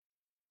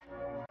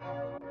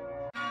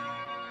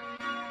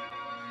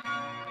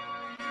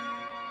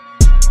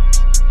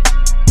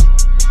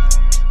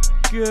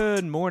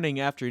Good morning,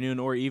 afternoon,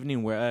 or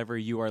evening, wherever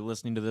you are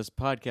listening to this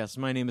podcast.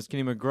 My name is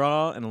Kenny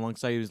McGraw, and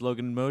alongside you is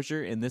Logan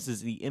Mosher, and this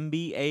is the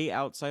NBA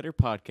Outsider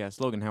Podcast.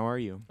 Logan, how are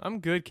you?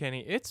 I'm good,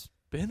 Kenny. It's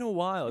been a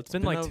while. It's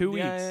been like 2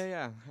 weeks.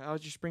 Yeah. How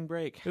was your spring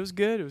break? It was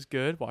good. It was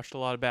good. Watched a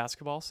lot of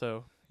basketball,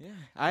 so. Yeah,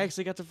 I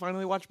actually got to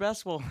finally watch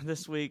basketball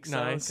this week.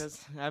 Nice.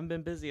 Because I haven't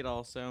been busy at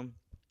all, so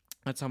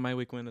that's how my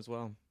week went as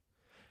well.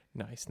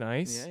 Nice.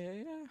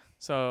 Yeah.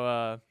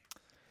 So,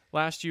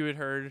 last you had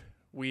heard,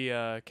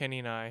 Kenny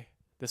and I,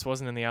 this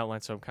wasn't in the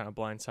outline, so I'm kind of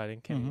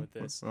blindsiding Kenny with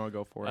this. I'll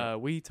go for it.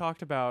 We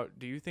talked about,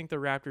 do you think the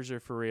Raptors are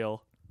for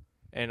real?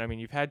 And, I mean,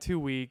 you've had 2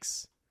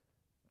 weeks.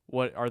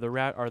 What are the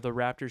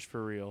Raptors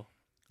for real?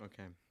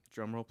 Okay,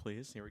 drum roll,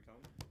 please. Here we go.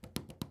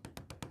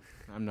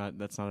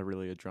 That's not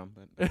really a drum,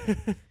 but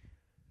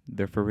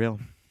they're for real.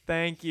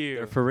 Thank you.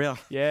 They're for real.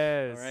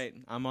 Yes. All right.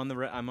 I'm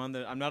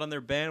not on their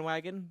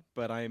bandwagon,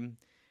 but I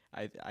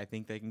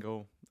think they can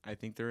go. I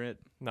think they're it.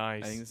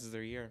 Nice. I think this is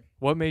their year.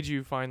 What made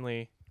you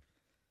finally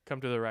come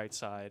to the right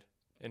side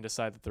and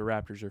decide that the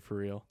Raptors are for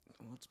real?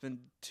 Well, it's been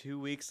 2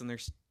 weeks and they're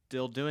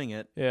still doing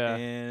it. Yeah.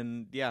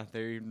 And yeah,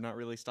 they're not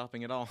really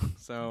stopping at all.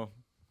 So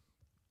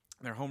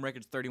their home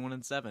record's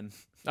 31-7.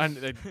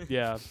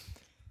 Yeah.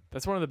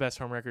 That's one of the best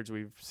home records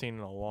we've seen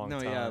in a long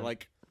time. No, yeah,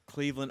 like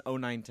Cleveland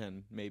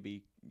 09-10,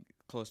 maybe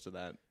close to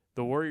that.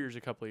 The Warriors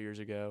a couple of years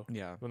ago.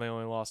 Yeah. When they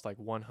only lost like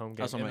one home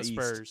game. That's on And my the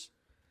East. Spurs.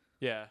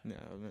 Yeah. No,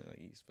 not like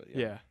East, but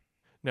Yeah.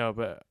 No,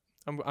 but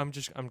I'm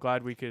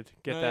glad we could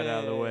get that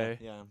out of the way.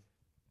 Yeah.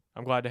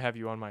 I'm glad to have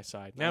you on my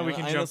side. Now we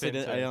can jump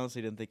into I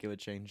honestly didn't think it would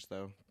change,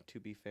 though.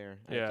 To be fair,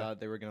 Yeah. I thought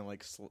they were gonna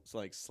like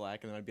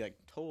slack, and then I'd be like,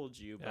 "Told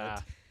you,"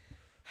 but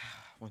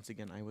once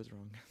again, I was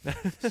wrong.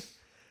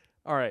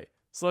 All right,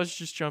 so let's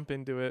just jump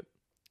into it.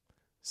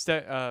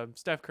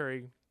 Steph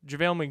Curry,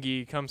 JaVale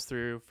McGee comes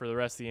through for the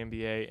rest of the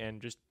NBA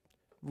and just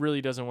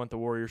really doesn't want the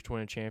Warriors to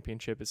win a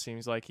championship. It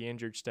seems like he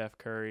injured Steph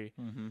Curry.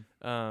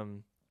 Mm-hmm.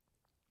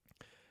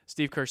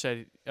 Steve Kerr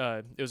said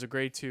it was a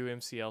grade 2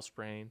 MCL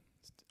sprain.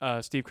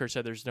 Steve Kerr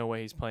said there's no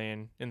way he's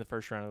playing in the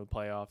first round of the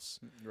playoffs.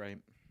 Right.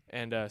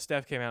 And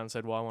Steph came out and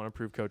said, well, I want to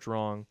prove Coach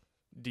wrong.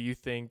 Do you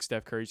think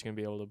Steph Curry's going to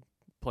be able to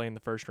play in the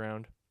first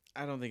round?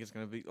 I don't think it's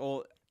going to be.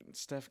 Well,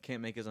 Steph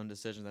can't make his own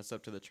decision. That's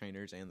up to the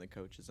trainers and the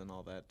coaches and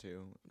all that,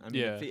 too. I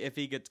mean, Yeah. if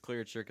he gets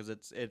cleared, sure, because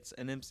it's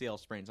an MCL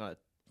sprain.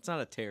 It's not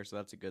a tear, so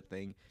that's a good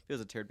thing. If it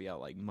was a tear, it'd be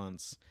out like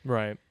months.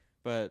 Right.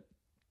 But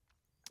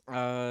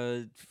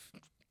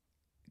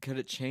could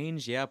it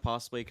change? Yeah,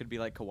 possibly. It could be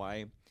like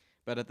Kawhi.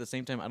 But at the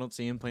same time, I don't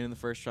see him playing in the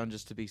first round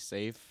just to be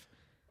safe.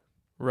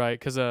 Right,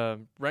 because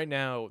right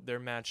now they're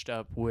matched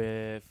up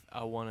with,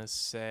 I want to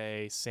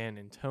say, San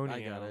Antonio.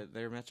 I got it.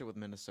 They're matched up with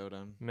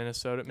Minnesota.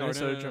 Minnesota.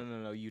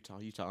 No, Utah.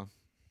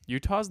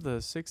 Utah's the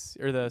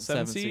 6th or the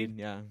 7th seed?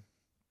 Yeah.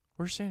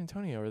 Where's San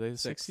Antonio? Are they the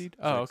 6th seed? Six.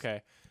 Oh,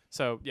 okay.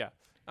 So, yeah.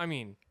 I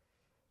mean,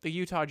 the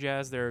Utah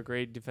Jazz, they're a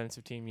great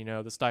defensive team,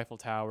 the Stifle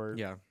Tower.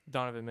 Yeah.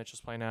 Donovan Mitchell's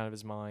playing out of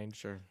his mind.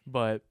 Sure.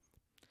 But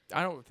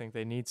I don't think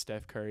they need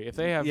Steph Curry. If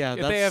they have Kevin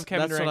that's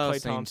Durant, what I was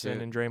Klay saying Thompson,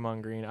 too. and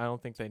Draymond Green, I don't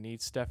think they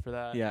need Steph for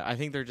that. Yeah, I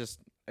think they're just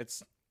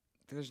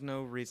there's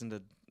no reason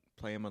to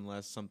play him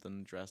unless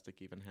something drastic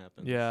even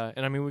happens. Yeah,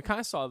 and I mean we kind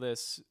of saw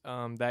this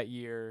that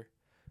year.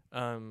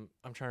 I'm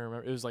trying to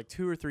remember. It was like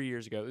 2 or 3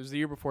 years ago. It was the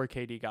year before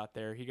KD got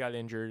there. He got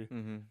injured,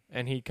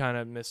 and he kind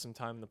of missed some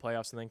time in the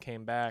playoffs and then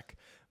came back,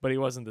 but he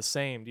wasn't the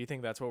same. Do you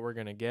think that's what we're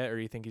gonna get, or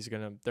do you think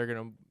they're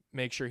gonna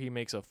make sure he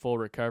makes a full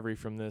recovery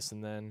from this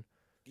and then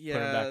put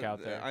him back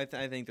out there? I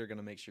think they're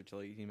gonna make sure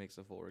till he makes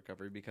a full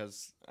recovery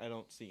because I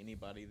don't see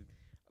anybody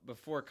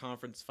before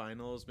conference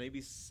finals.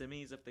 Maybe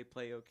semis if they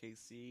play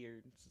OKC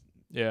or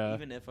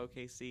even if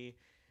OKC.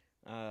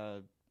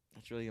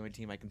 That's really the only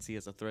team I can see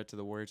as a threat to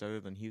the Warriors other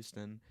than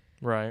Houston.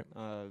 Right.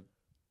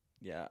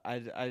 Yeah,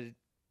 I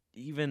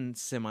even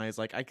semis,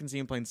 like I can see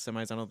him playing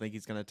semis. I don't think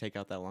he's going to take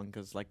out that long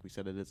because, like we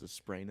said, it is a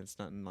sprain. It's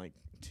nothing like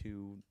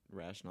too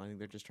rational. I think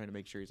they're just trying to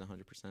make sure he's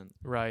 100%.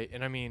 Right,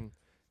 and I mean,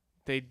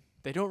 they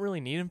don't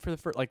really need him for the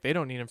first. Like they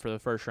don't need him for the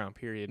first round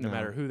period, no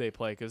matter who they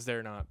play, because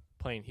they're not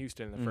playing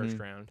Houston in the first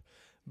round.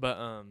 But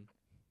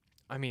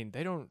I mean,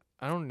 they don't.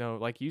 I don't know.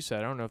 Like you said,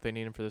 I don't know if they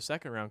need him for the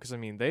second round because I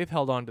mean they've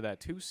held on to that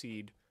 2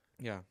 seed.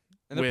 Yeah.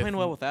 And they're playing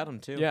well without him,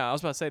 too. Yeah, I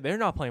was about to say, they're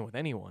not playing with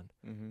anyone.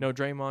 Mm-hmm. No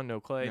Draymond,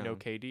 no Klay, no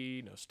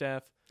KD, no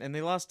Steph. And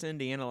they lost to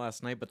Indiana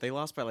last night, but they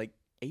lost by like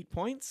 8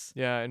 points.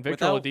 Yeah, and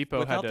Victor Oladipo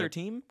without their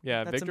team?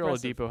 Yeah, That's Victor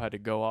impressive. Oladipo had to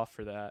go off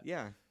for that.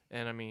 Yeah.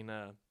 And I mean...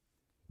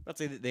 I'd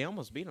say they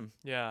almost beat him.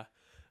 Yeah.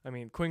 I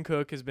mean, Quinn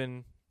Cook has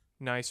been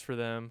nice for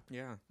them.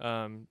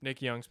 Yeah.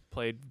 Nick Young's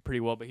played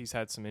pretty well, but he's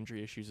had some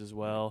injury issues as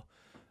well.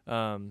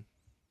 Andre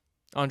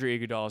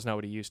Iguodala is not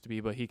what he used to be,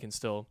 but he can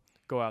still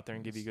go out there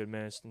and give you good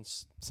minutes. And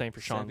same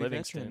for Sean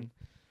Livingston. Veteran.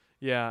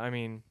 Yeah, I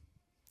mean,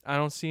 I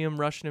don't see him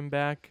rushing him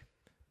back,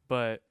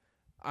 but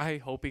I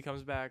hope he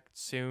comes back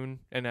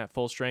soon and at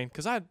full strength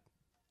because I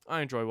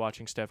enjoy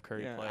watching Steph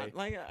Curry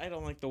play. I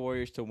don't like the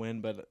Warriors to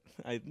win, but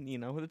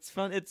it's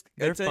fun. It's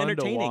fun to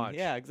entertaining. watch.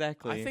 Yeah,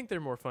 exactly. I think they're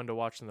more fun to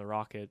watch than the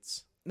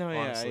Rockets. No,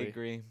 honestly. yeah, I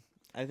agree.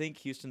 I think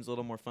Houston's a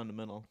little more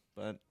fundamental,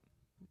 but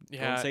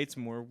Golden State's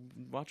more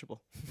watchable.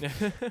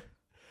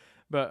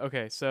 But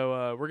okay,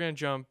 so we're gonna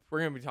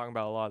be talking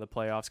about a lot of the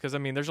playoffs because I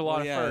mean, there's a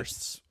lot of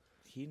firsts.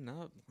 Heating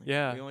up. We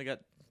only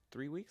got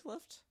 3 weeks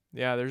left.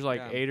 Yeah, there's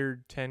 8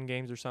 or 10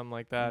 games or something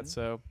like that. Mm-hmm.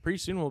 So pretty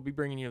soon we'll be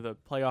bringing you the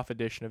playoff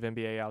edition of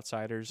NBA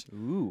Outsiders.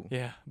 Ooh.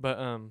 Yeah,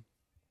 but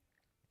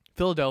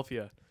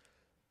Philadelphia.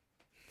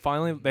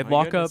 Finally,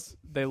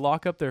 they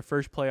lock up their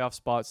first playoff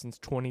spot since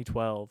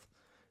 2012.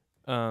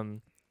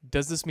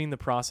 Does this mean the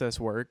process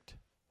worked?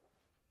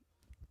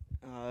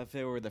 If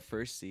they were the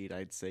first seed,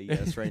 I'd say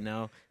yes right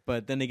now.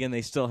 But then again,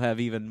 they still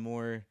have even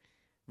more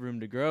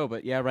room to grow.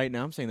 But yeah, right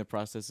now I'm saying the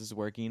process is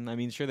working. I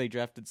mean, sure, they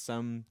drafted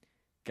some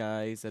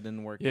guys that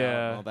didn't work out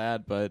and all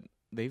that, but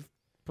they've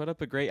put up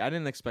a great. I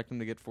didn't expect them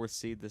to get 4th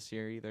seed this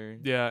year either.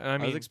 Yeah, I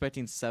mean, I was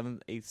expecting 7th,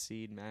 8th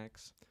seed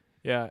max.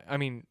 Yeah, I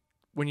mean,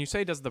 when you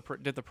say did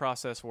the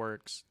process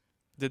work?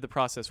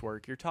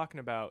 You're talking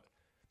about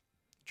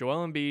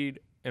Joel Embiid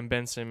and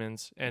Ben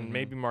Simmons and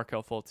maybe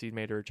Markelle Fultz. He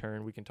made a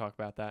return. We can talk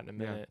about that in a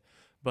minute. Yeah.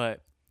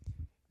 But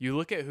you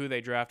look at who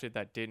they drafted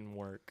that didn't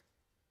work.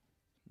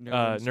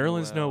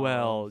 Nerlens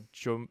Noel,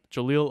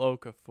 Jahlil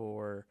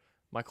Okafor,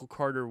 Michael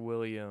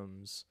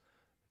Carter-Williams,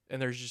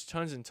 and there's just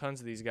tons and tons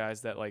of these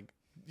guys that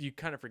you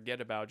kind of forget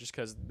about just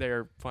because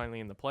they're finally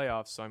in the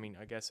playoffs. So I mean,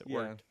 I guess it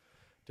worked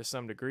to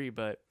some degree,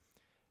 but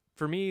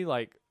for me,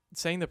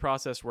 saying the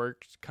process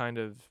worked kind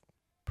of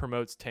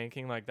promotes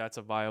tanking. That's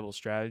a viable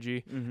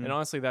strategy, and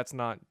honestly, that's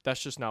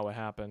just not what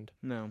happened.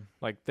 No,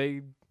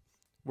 they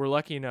were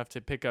lucky enough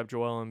to pick up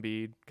Joel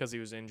Embiid because he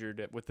was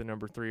injured with the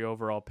number 3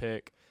 overall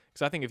pick.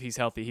 Because I think if he's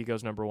healthy, he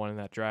goes number 1 in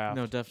that draft.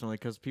 No, definitely,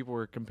 because people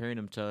were comparing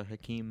him to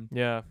Hakeem.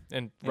 Yeah,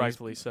 and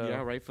rightfully so.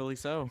 Yeah, rightfully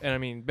so. And I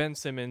mean, Ben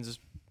Simmons,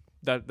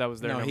 that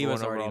was their number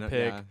 1 overall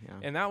pick. Yeah.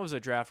 And that was a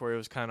draft where it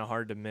was kind of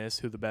hard to miss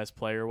who the best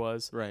player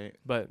was. Right.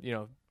 But,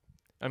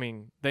 I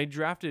mean, they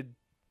got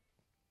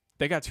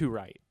 2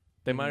 right.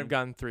 They might have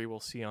gotten 3. We'll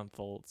see on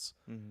Fultz.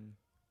 Mm-hmm.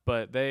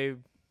 But they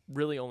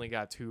really only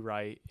got 2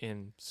 right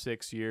in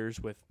 6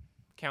 years with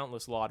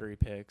countless lottery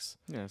picks.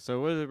 Yeah, so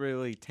it wasn't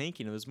really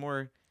tanking. It was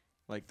more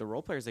the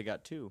role players they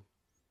got too.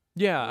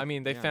 Yeah, I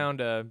mean, they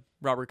found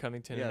Robert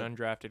Covington, an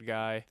undrafted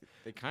guy.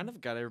 They kind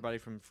of got everybody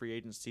from free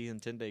agency and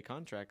 10-day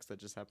contracts that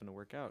just happened to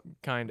work out.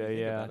 Kind of,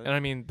 yeah. And I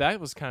mean, that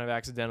was kind of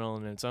accidental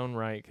in its own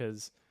right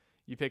because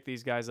you pick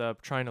these guys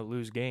up trying to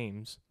lose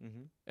games,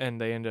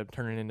 and they end up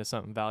turning into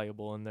something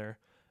valuable, and they're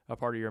a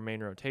part of your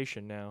main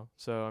rotation now.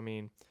 So, I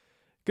mean,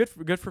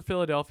 good for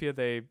Philadelphia.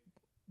 The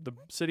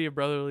city of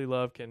brotherly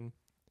love can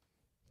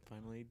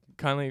finally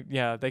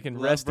they can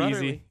rest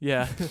easy.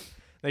 Yeah.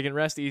 They can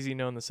rest easy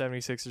knowing the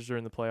 76ers are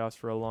in the playoffs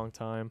for a long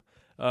time.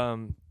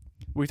 I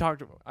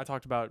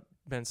talked about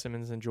Ben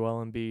Simmons and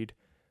Joel Embiid.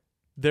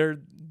 They're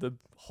the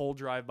whole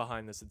drive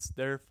behind this. It's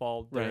their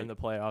fault they're in the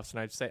playoffs.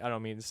 And I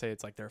don't mean to say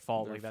it's their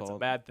fault. That's a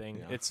bad thing.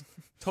 Yeah. It's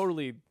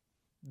totally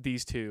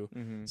these two.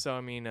 Mm-hmm. So, I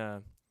mean,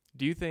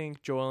 do you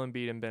think Joel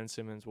Embiid and Ben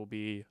Simmons will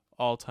be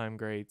all-time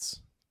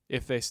greats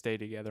if they stay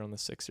together on the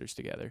Sixers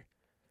together?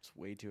 It's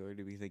way too early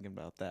to be thinking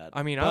about that.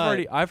 I mean,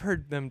 I've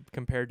heard them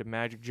compared to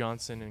Magic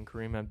Johnson and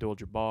Kareem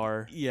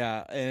Abdul-Jabbar.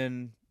 Yeah,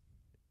 and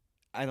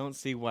I don't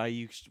see why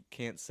you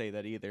can't say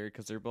that either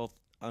because they're both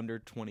under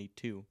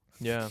 22.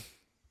 Yeah.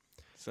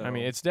 So I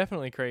mean, it's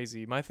definitely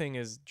crazy. My thing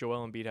is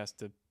Joel Embiid has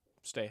to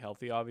stay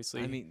healthy,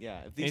 obviously. I mean,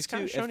 yeah. If these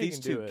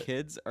two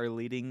kids are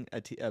leading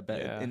an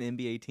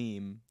NBA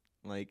team,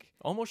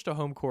 almost a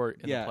home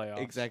court in the playoffs.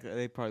 Yeah, exactly.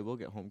 They probably will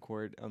get home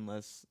court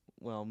unless,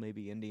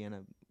 maybe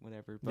Indiana,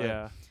 whatever.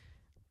 But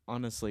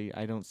honestly,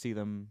 I don't see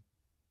them.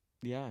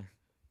 Yeah.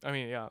 I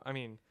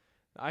mean,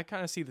 I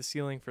kind of see the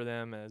ceiling for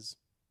them as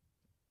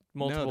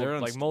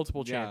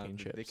multiple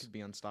championships. They could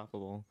be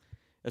unstoppable,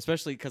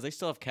 especially because they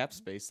still have cap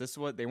space. This is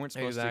what they weren't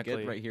supposed to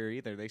get right here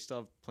either. They still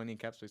have plenty of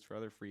cap space for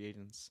other free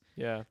agents.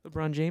 Yeah.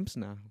 LeBron James?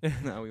 No.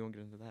 No, we won't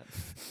get into that.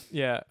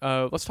 Yeah.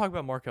 Let's talk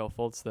about Markelle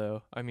Fultz,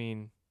 though. I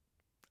mean,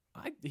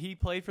 he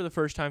played for the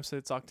first time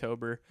since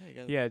October.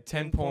 He had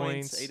 10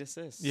 points, 8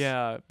 assists.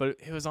 Yeah, but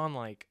it was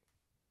on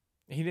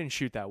he didn't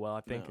shoot that well. I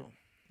think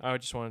I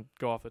just want to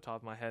go off the top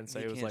of my head and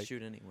say it was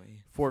shoot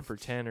anyway. 4 for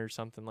 10 or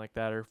something like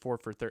that, or 4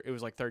 for 13. It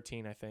was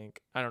 13, I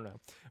think. I don't know,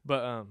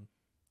 but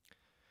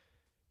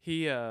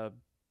he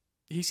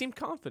seemed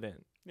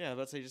confident. Yeah,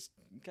 let's say just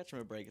catch him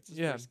a break. It's his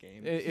first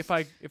game. If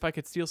I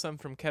could steal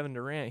something from Kevin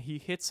Durant, he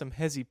hit some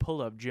hezzy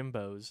pull-up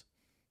Jimbos,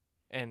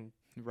 and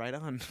right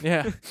on.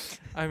 Yeah,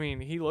 I mean,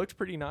 he looked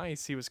pretty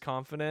nice. He was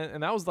confident,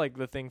 and that was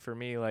the thing for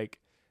me.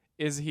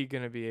 Is he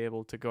going to be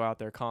able to go out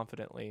there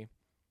confidently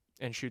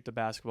and shoot the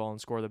basketball and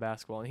score the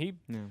basketball? And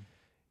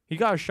he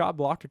got a shot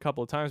blocked a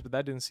couple of times, but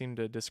that didn't seem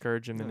to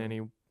discourage him in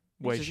any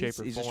way, shape, or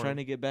form. He's just trying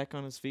to get back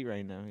on his feet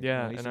right now.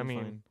 Yeah, and I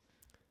mean,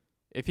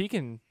 if he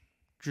can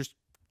just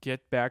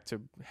get back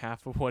to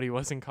half of what he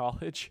was in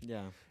college,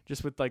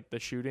 just with the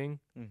shooting,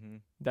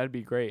 that'd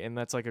be great. And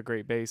that's a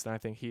great base, and I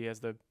think he has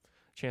the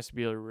chance to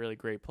be a really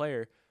great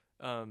player.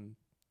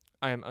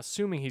 I'm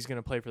assuming he's going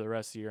to play for the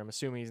rest of the year. I'm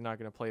assuming he's not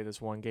going to play this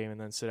one game and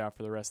then sit out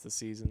for the rest of the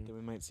season. Then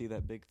we might see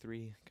that big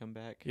three come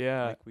back.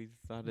 Yeah. Like we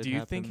thought it'd Do you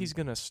happen. think he's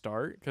going to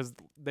start? Because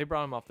they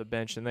brought him off the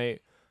bench, and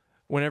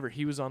whenever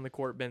he was on the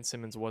court, Ben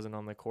Simmons wasn't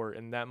on the court,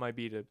 and that might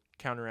be to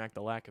counteract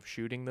the lack of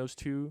shooting those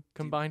two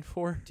combined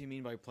for. Do you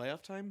mean by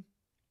playoff time?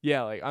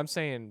 Yeah, like I'm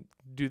saying,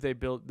 do they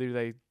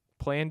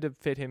plan to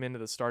fit him into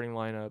the starting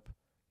lineup,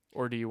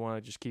 or do you want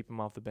to just keep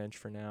him off the bench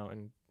for now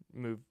and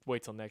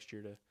wait till next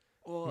year to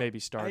maybe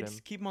start him?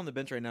 I'd keep him on the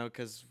bench right now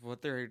because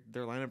what their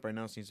lineup right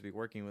now seems to be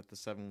working with the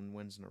 7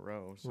 wins in a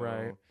row.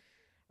 So,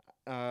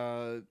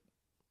 right.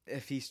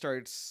 If he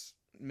starts,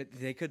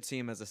 they could see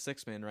him as a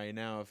 6-man right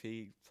now if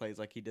he plays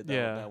like he did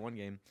that one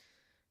game.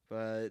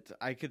 But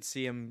I could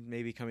see him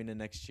maybe coming in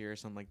next year or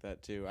something like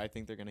that too. I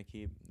think they're going to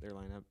keep their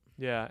lineup.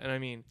 Yeah, and I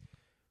mean,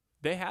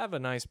 they have a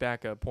nice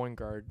backup point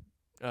guard.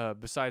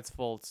 Besides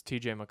Fultz,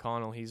 TJ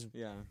McConnell,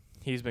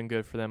 he's been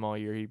good for them all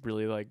year. He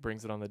really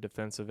brings it on the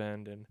defensive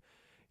end, and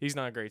he's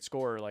not a great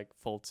scorer like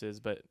Fultz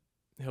is, but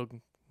he'll.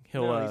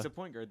 No, he's a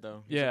point guard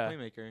though. He's a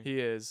playmaker. He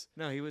is.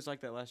 No, he was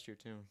like that last year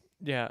too.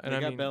 Yeah, and they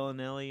got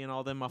Bellinelli and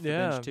all them off the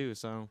bench too.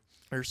 So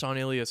Ersan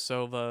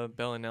Ilyasova,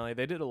 Bellinelli,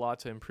 they did a lot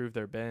to improve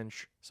their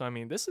bench. So I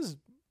mean, this is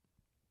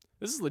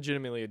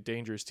legitimately a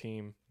dangerous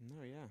team.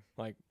 No, yeah.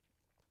 Like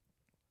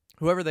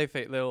whoever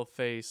they'll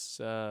face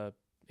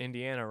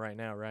Indiana right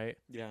now, right?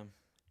 Yeah.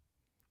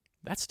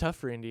 That's tough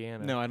for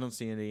Indiana. No, I don't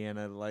see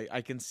Indiana.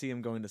 I can see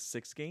them going to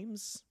 6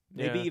 games,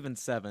 maybe even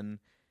 7.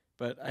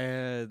 But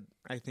I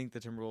think the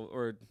Timberwolves,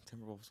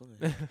 what are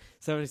they?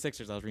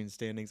 76ers, I was reading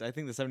standings. I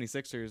think the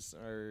 76ers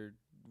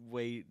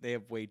they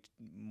have way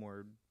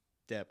more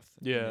depth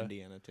than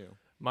Indiana too.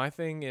 My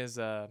thing is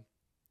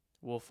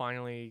we'll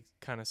finally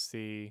kind of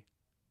see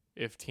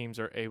if teams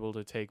are able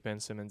to take Ben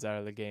Simmons out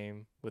of the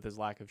game with his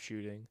lack of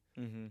shooting.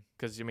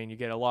 Because, I mean, you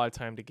get a lot of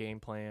time to game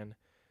plan.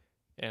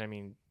 And, I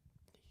mean,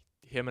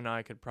 him and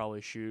I could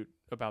probably shoot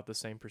about the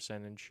same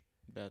percentage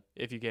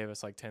if you gave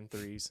us 10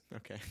 threes.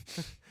 Okay.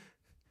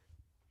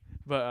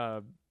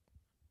 But,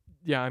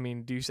 yeah, I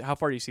mean, how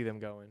far do you see them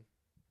going?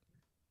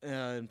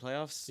 In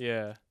playoffs?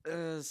 Yeah.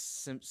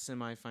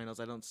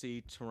 Semifinals. I don't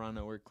see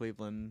Toronto or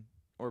Cleveland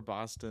or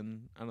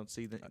Boston. I don't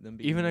see them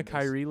being even a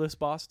Kyrie-less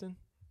Boston?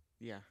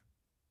 Yeah.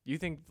 You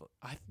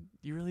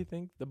really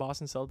think the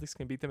Boston Celtics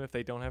can beat them if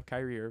they don't have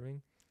Kyrie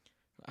Irving?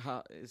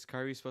 Is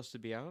Kyrie supposed to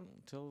be out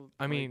until?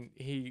 I mean,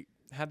 he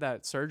had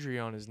that surgery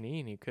on his knee,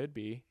 and he could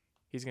be.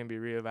 He's going to be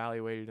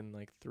reevaluated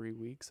in 3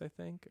 weeks, I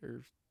think,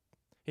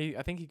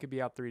 I think he could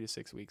be out 3 to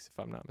 6 weeks if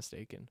I'm not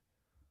mistaken.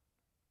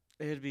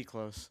 It'd be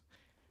close.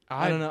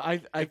 I don't know.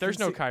 If there's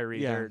no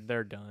Kyrie,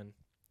 they're done.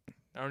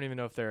 I don't even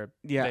know if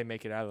they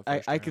make it out of the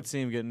first round. I could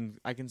see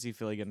I can see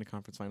Philly getting to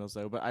conference finals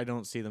though, but I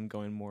don't see them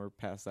going more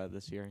past that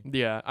this year.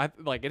 Yeah,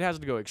 it has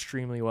to go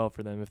extremely well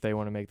for them if they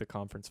want to make the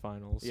conference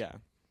finals. Yeah,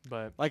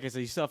 but like I said,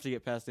 you still have to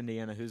get past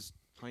Indiana, who's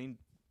playing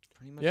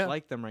pretty much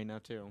like them right now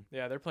too.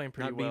 Yeah, they're playing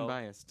pretty well. Not being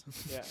biased.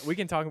 Yeah, we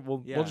can talk.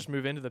 We'll just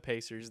move into the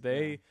Pacers.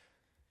 They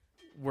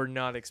were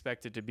not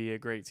expected to be a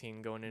great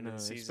team going into the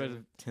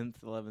season. 10th,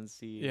 11th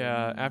seed.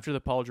 Yeah, after the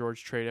Paul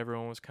George trade,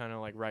 everyone was kind of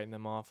writing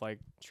them off,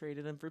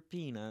 traded them for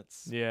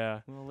peanuts.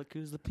 Yeah. Well, look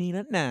who's the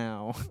peanut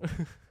now.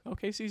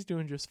 OKC's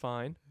doing just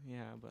fine.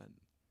 Yeah, but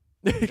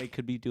they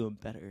could be doing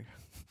better.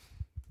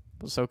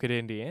 Well, so could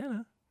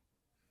Indiana.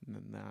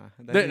 Nah,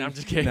 I'm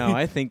just kidding. No,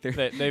 I think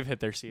they've hit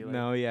their ceiling.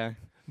 No, yeah.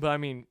 But I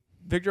mean,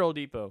 Victor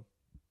Oladipo,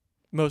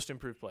 most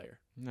improved player.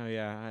 No,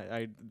 yeah,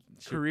 I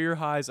career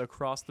highs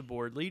across the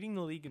board, leading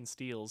the league in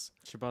steals.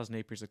 Shabazz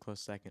Napier's a close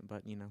second,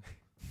 but you know.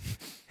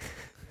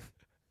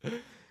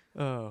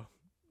 Oh,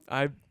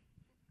 I've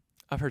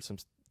heard some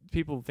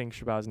people think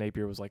Shabazz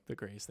Napier was the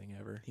greatest thing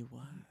ever. He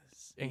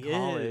was in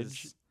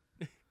college.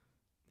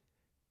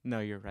 No,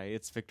 you're right.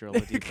 It's Victor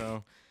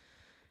Oladipo.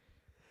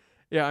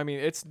 Yeah, I mean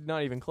it's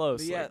not even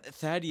close. But yeah,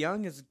 Thad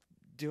Young is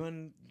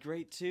doing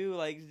great too.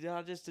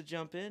 Not just to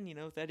jump in,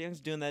 Thad Young's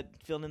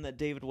filling in that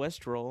David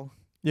West role.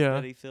 Yeah,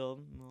 that he filled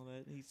and all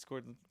that. He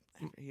scored.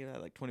 He had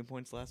 20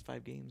 points the last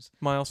 5 games.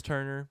 Miles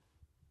Turner,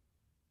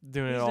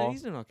 doing it all.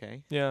 He's doing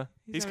okay. Yeah,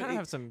 he's kind of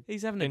having some.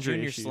 He's having a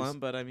junior slump,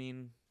 but I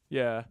mean.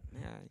 Yeah.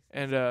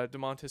 And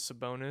Domantas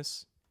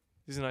Sabonis,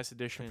 he's a nice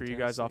addition for you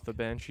guys off the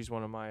bench. He's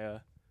one of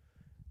my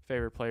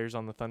favorite players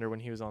on the Thunder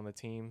when he was on the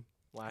team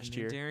last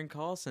year. Darren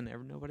Collison.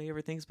 Nobody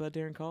ever thinks about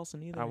Darren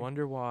Collison either. I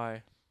wonder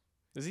why.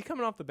 Is he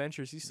coming off the bench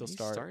or is he still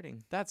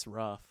starting? That's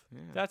rough. Yeah.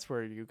 That's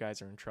where you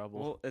guys are in trouble.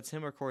 Well, it's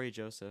him or Corey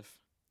Joseph.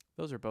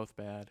 Those are both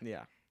bad.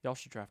 Yeah. Y'all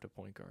should draft a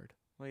point guard.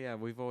 Well, yeah,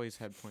 we've always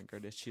had point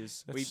guard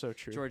issues. That's so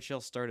true. George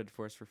Hill started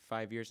for us for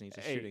 5 years, and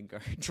he's a shooting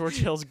guard. George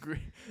Hill's great.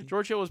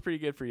 George Hill was pretty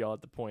good for y'all at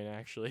the point,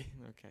 actually.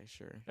 Okay,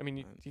 sure. I mean,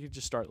 you could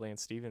just start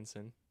Lance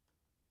Stevenson.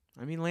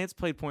 I mean, Lance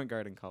played point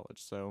guard in college,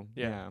 so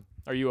yeah.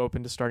 Are you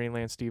open to starting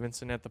Lance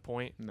Stevenson at the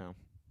point? No.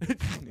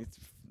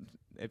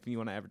 If you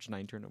want to average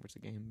 9 turnovers a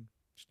game,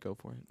 just go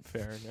for it.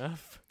 Fair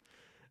enough.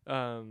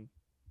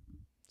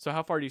 So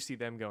how far do you see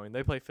them going?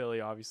 They play Philly,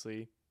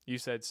 obviously. You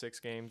said 6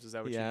 games. Is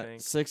that what you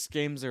think? 6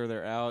 games or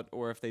they're out.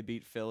 Or if they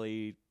beat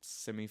Philly,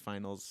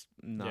 semifinals,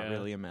 not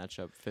really a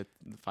matchup.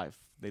 5,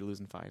 they lose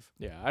in 5.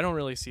 Yeah, I don't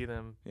really see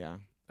them. Yeah.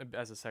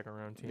 As a second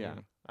round team. Yeah.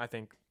 I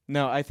think.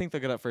 No, I think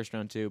they'll get up first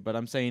round too. But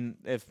I'm saying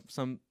if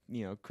some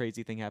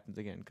crazy thing happens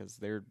again, because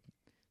they're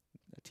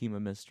a team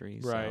of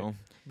mystery. Right. So.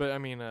 But I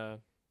mean,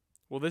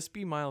 will this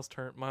be Miles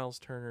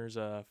Turner's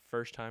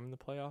first time in the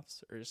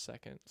playoffs or his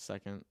second?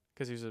 Second.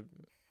 Because he was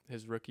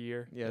his rookie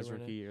year. Yeah, his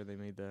rookie year they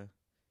made the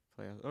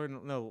playoffs. Or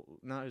no,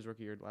 not his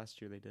rookie year.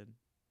 Last year they did.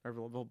 Or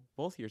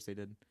both years they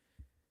did.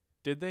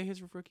 Did they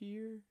his rookie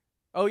year?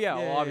 Oh yeah,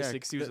 well, obviously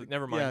because he was.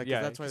 Never mind.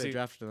 Yeah, that's why they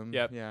drafted him.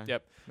 Yep. Yeah.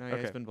 Yep. No, yeah,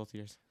 it's been both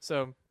years.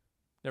 So,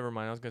 never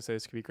mind. I was gonna say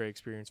this could be a great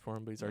experience for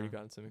him, but he's already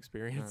gotten some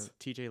experience.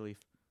 TJ Leaf.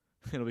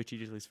 It'll be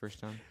TJ Leaf's first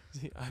time.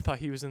 I thought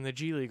he was in the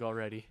G League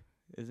already.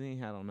 Isn't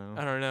he? I don't know.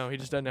 I don't know. He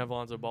just doesn't have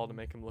Lonzo Ball to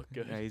make him look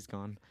good. Yeah, he's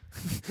gone.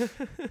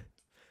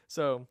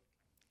 So,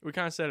 we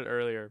kind of said it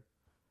earlier.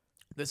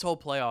 This whole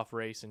playoff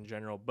race in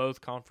general, both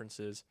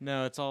conferences.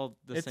 No, it's all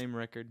the same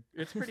record.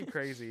 It's pretty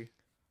crazy.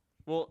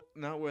 Well,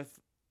 not with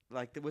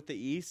with the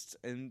East,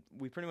 and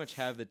we pretty much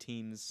have the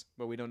teams,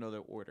 but we don't know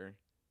their order.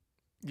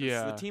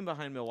 Yeah. The team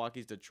behind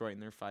Milwaukee's Detroit,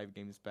 and they're 5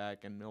 games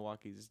back, and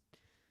Milwaukee's,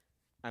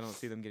 I don't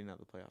see them getting out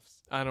of the playoffs.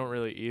 I don't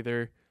really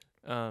either.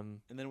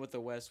 And then with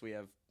the West, we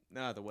have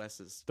the West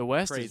is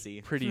crazy.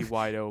 Is pretty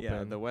wide open.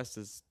 Yeah, the West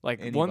is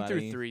like 1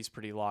 through 3 is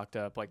pretty locked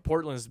up. Like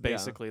Portland's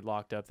basically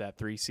locked up that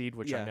 3 seed,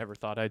 which I never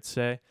thought I'd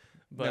say.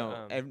 But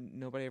no,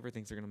 nobody ever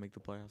thinks they're gonna make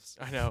the playoffs.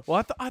 I know.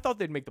 Well, I thought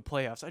they'd make the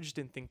playoffs. I just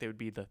didn't think they would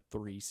be the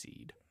 3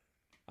 seed.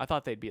 I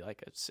thought they'd be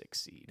like a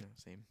 6 seed. No,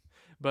 same.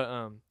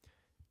 But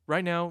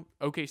right now,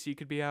 OKC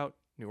could be out.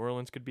 New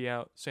Orleans could be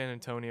out. San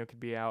Antonio could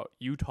be out.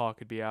 Utah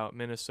could be out.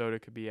 Minnesota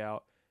could be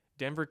out.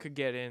 Denver could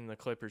get in. The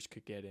Clippers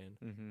could get in.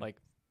 Mm-hmm. Like,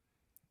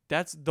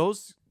 that's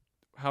those,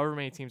 however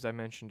many teams I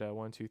mentioned,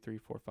 1, 2, 3,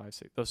 4, 5,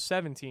 6. Those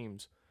 7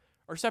 teams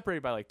are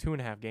separated by like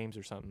 2.5 games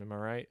or something. Am I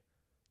right?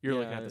 You're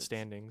looking at the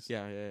standings.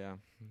 Yeah.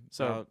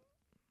 So,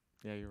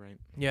 yeah, you're right.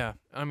 Yeah,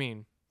 I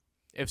mean,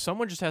 if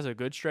someone just has a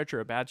good stretch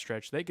or a bad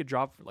stretch, they could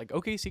drop, like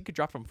OKC could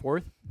drop from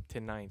 4th to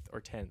 9th or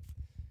 10th.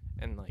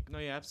 And like, no,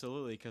 yeah,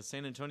 absolutely. Because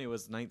San Antonio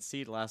was 9th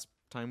seed last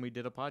time we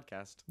did a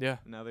podcast. Yeah.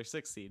 Now they're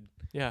 6th seed.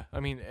 Yeah, I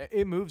mean,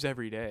 it moves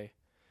every day.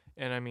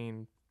 And I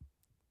mean,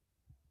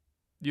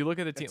 you look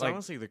at the team. It's like,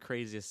 honestly the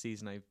craziest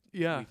season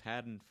we've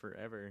had in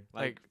forever.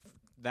 Like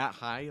that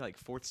high, like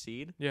 4th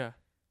seed. Yeah.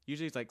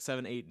 Usually it's like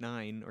 7, 8,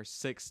 9, or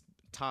 6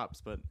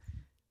 tops, but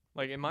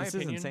like in my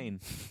opinion, this is insane.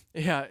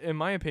 Yeah, in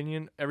my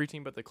opinion, every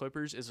team but the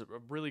Clippers is a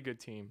really good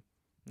team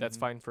that's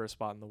fighting for a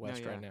spot in the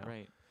West right now.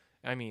 Right.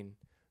 I mean,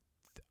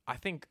 I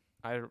think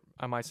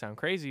I might sound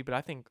crazy, but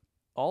I think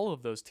all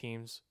of those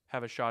teams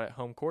have a shot at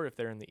home court if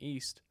they're in the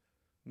East.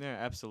 Yeah,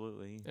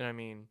 absolutely. And I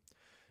mean,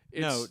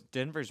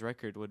 Denver's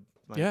record would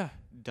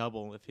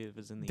double if it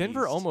was in the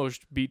Denver East.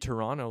 almost beat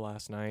Toronto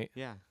last night.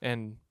 Yeah.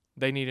 And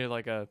they needed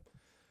like a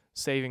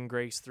saving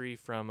grace 3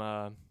 from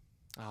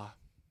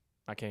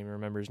I can't even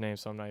remember his name,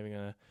 so I'm not even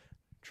gonna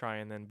try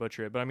and then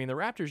butcher it. But I mean, the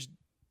Raptors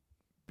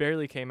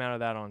barely came out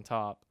of that on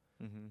top.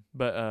 Mm-hmm.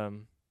 But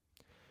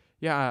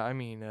yeah, I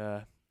mean,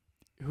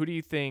 who do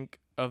you think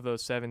of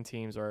those 7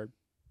 teams are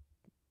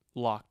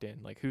locked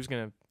in? Like, who's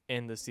gonna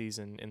end the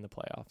season in the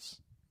playoffs?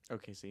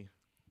 OKC.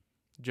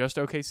 Just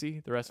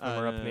OKC? The rest of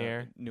them are up in the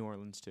air? New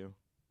Orleans, too.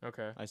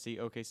 Okay. I see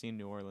OKC and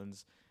New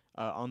Orleans.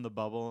 On the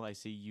bubble, I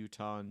see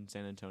Utah and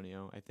San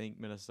Antonio. I think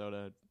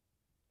Minnesota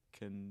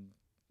can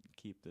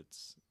keep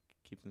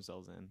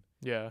themselves in.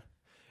 Yeah.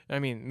 I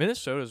mean,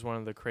 Minnesota is one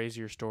of the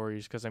crazier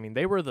stories because, I mean,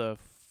 they were the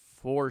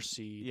 4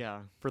 seed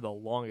for the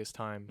longest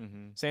time.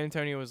 Mm-hmm. San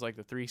Antonio was like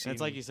the 3 seed. And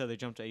it's like you said, they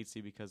jumped to 8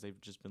 seed because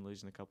they've just been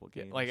losing a couple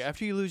games. Yeah, like,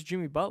 after you lose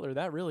Jimmy Butler,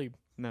 that really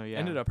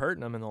ended up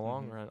hurting them in the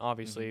long run,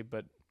 obviously,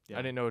 but I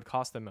didn't know it would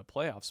cost them a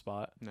playoff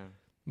spot. No.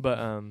 But,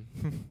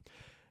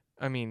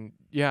 I mean,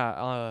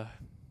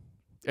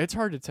 it's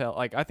hard to tell.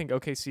 Like, I think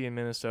OKC and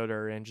Minnesota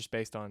are in just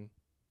based on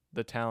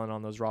the talent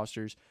on those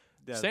rosters.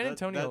 Yeah, San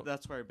Antonio.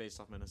 That's where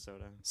based off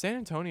Minnesota. San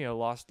Antonio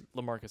lost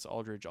LaMarcus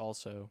Aldridge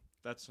also.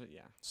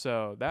 Yeah.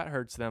 So that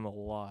hurts them a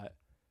lot.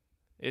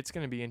 It's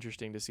going to be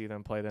interesting to see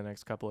them play the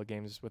next couple of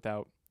games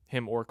without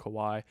him or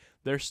Kawhi.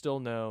 There's still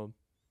no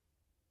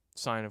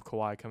sign of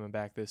Kawhi coming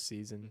back this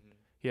season. Mm-hmm.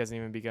 He hasn't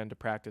even begun to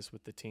practice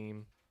with the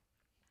team.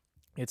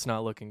 It's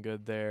not looking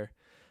good there.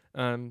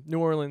 New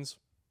Orleans,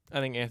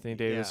 I think Anthony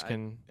Davis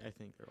can. I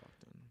think they're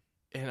locked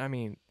in. And I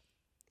mean,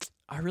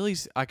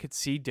 I could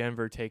see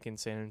Denver taking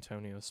San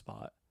Antonio's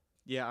spot.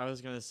 Yeah, I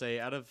was gonna say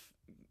out of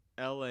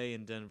L.A.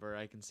 and Denver,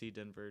 I can see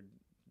Denver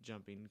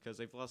jumping because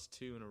they've lost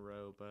 2 in a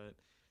row, but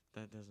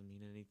that doesn't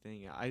mean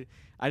anything.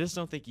 I just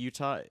don't think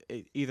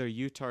either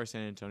Utah or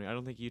San Antonio. I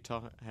don't think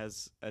Utah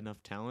has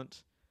enough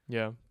talent.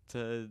 Yeah.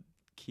 To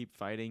keep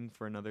fighting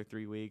for another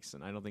 3 weeks,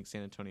 and I don't think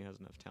San Antonio has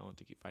enough talent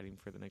to keep fighting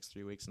for the next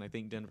 3 weeks. And I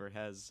think Denver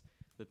has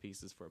the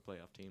pieces for a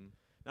playoff team,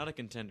 not a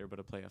contender, but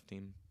a playoff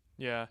team.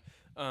 Yeah.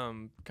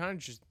 Kind of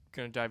just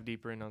gonna dive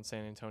deeper in on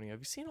San Antonio. Have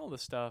you seen all the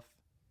stuff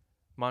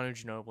Manu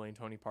Ginobili and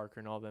Tony Parker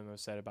and all of them have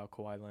said about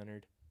Kawhi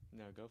Leonard?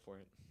 No, go for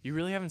it. You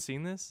really haven't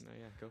seen this? No,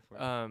 yeah, go for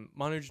it.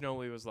 Manu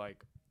Ginobili was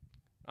like,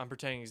 I'm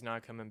pretending he's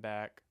not coming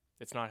back.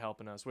 It's not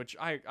helping us, which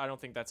I don't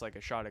think that's like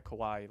a shot at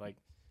Kawhi. Like,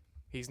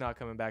 he's not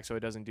coming back, so it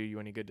doesn't do you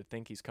any good to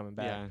think he's coming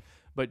back. Yeah.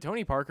 But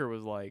Tony Parker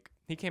was like,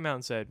 he came out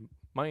and said,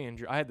 my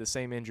injury, I had the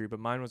same injury, but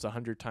mine was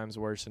 100 times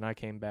worse, and I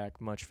came back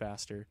much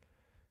faster.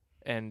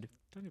 And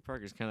Tony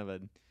Parker's kind of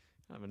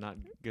a not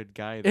good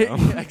guy, though.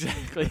 Yeah,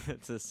 exactly.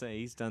 To say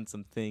he's done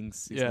some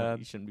things he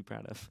shouldn't be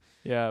proud of.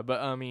 Yeah,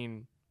 but I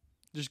mean,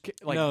 just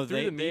like no,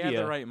 through the media, they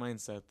have the right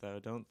mindset though.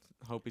 Don't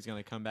hope he's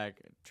gonna come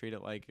back. Treat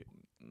it like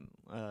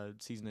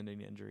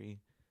season-ending injury.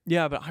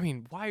 Yeah, but I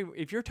mean, why?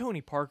 If you're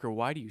Tony Parker,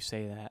 why do you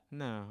say that?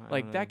 No,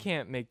 like that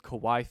can't make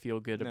Kawhi feel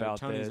good about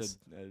Tony's this.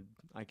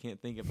 I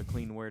can't think of a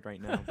clean word right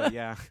now, but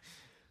yeah.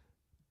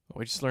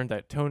 We just learned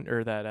that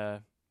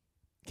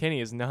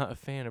Kenny is not a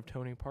fan of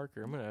Tony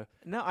Parker. I'm gonna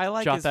I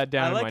like jot that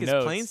down. I like in my his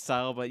notes. playing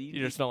style, but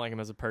you just don't like him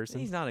as a person.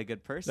 He's not a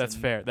good person. That's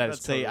fair. That is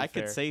totally I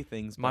fair. could say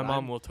things. My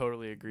mom will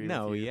totally agree.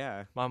 No, with you.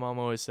 yeah. My mom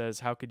always says,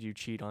 "How could you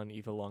cheat on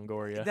Eva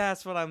Longoria?"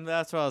 That's what I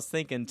was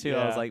thinking too.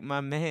 Yeah. I was like, my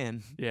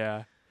man.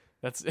 Yeah,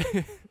 that's.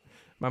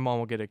 My mom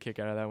will get a kick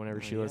out of that whenever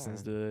she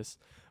listens to this.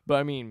 But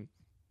I mean,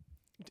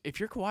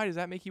 if you're Kawhi, does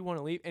that make you want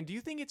to leave? And do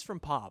you think it's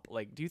from Pop?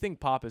 Like, do you think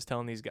Pop is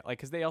telling these guys, like,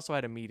 because they also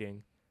had a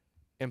meeting,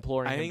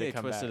 imploring him to come back? I think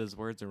they twisted his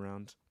words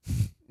around.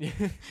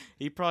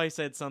 He probably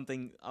said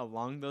something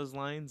along those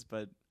lines,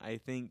 but I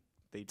think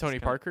they Tony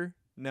Parker?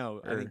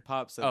 No, I think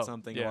Pop said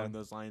something along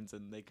those lines,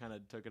 and they kind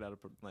of took it out of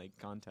like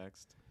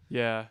context.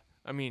 Yeah,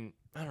 I mean,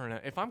 I don't know.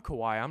 If I'm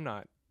Kawhi, I'm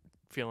not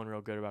feeling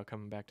real good about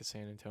coming back to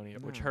San Antonio,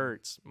 which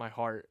hurts my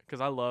heart because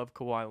I love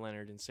Kawhi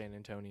Leonard in San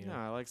Antonio.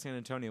 Yeah, I like San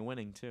Antonio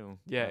winning too.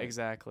 Yeah,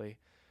 exactly.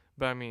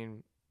 But I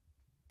mean,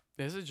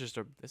 this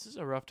is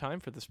a rough time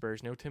for the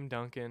Spurs. No Tim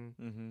Duncan.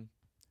 Mm-hmm.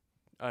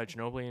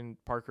 Ginobili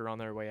and Parker on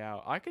their way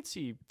out. I could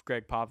see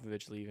Greg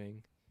Popovich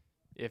leaving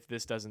if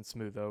this doesn't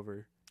smooth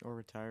over or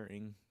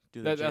retiring.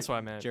 That's what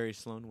I meant. Jerry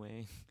Sloan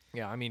way.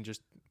 Yeah, I mean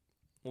just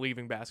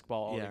leaving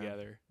basketball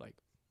altogether. Like.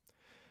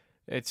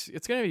 It's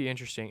going to be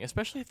interesting,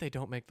 especially if they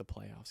don't make the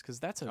playoffs, because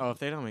if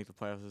they don't make the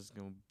playoffs,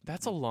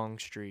 that's a long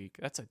streak.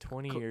 That's a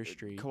 20-year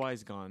streak.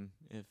 Kawhi's gone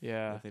if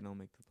they don't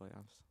make the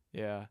playoffs.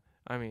 Yeah,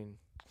 I mean,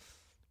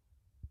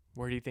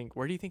 where do you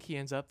think he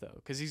ends up though?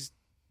 Because he's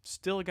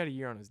still got a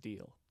year on his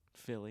deal.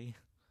 Philly.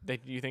 Do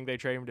you think they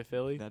trade him to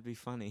Philly? That'd be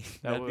funny.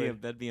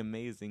 That'd be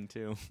amazing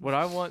too. What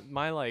I want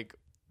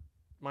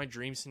my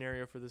dream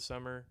scenario for the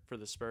summer for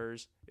the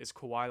Spurs is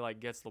Kawhi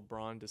gets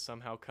LeBron to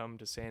somehow come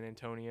to San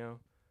Antonio.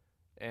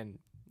 And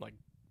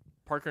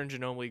Parker and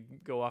Ginobili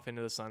go off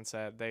into the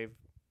sunset.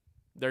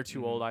 They're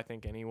too old, I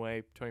think,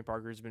 anyway. Tony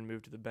Parker's been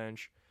moved to the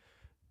bench.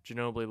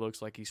 Ginobili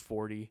looks like he's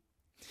 40.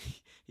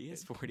 He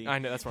is 40. I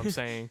know, that's what I'm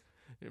saying.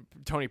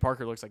 Tony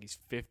Parker looks like he's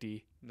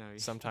 50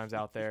 sometimes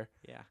out there.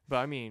 Yeah. But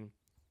I mean,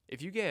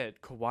 if you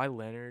get Kawhi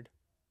Leonard,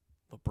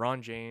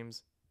 LeBron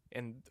James,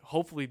 and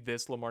hopefully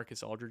this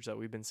LaMarcus Aldridge that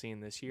we've been seeing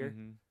this year.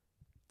 Mm-hmm.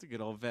 It's a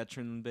good old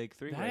veteran big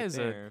three that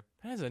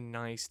is a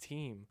nice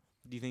team.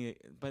 Do you think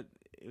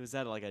was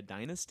that like a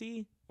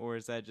dynasty, or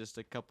is that just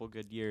a couple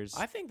good years?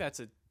 I think that's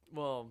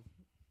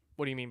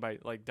what do you mean by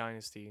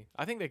dynasty?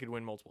 I think they could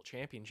win multiple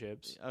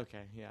championships.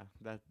 Okay, yeah.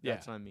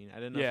 That's what I mean. I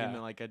didn't know if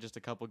you meant just a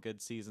couple good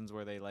seasons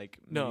where they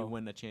maybe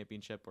win a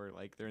championship or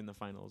they're in the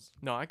finals.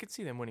 No, I could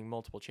see them winning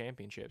multiple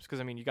championships because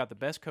I mean, you got the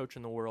best coach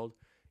in the world,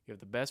 you have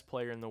the best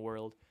player in the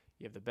world,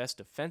 you have the best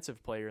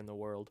defensive player in the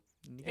world,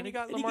 and you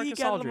got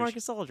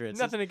LaMarcus Aldridge.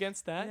 Nothing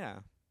against that. Yeah.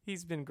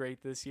 He's been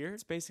great this year.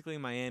 It's basically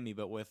Miami,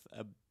 but with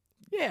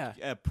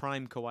a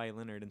prime Kawhi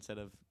Leonard instead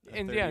of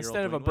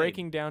a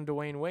breaking down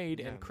Dwayne Wade,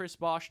 and Chris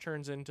Bosh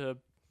turns into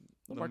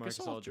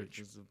LaMarcus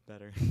Aldridge. Is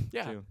better.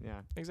 Yeah, too.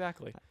 Yeah,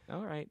 exactly.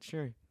 All right,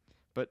 sure.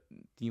 But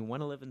do you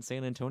want to live in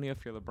San Antonio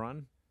if you're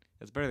LeBron?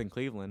 It's better than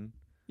Cleveland.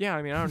 Yeah,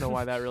 I mean, I don't know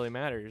why that really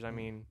matters. I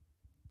mean,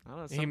 I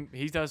don't know.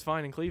 He does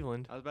fine in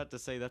Cleveland. I was about to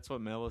say that's what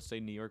Melo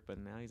said New York, but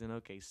now he's in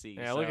OKC.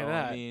 Yeah, look at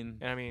that.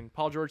 I mean,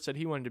 Paul George said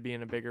he wanted to be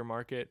in a bigger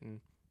market,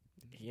 and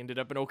he ended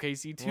up in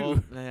OKC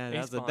too.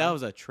 Well, that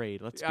was a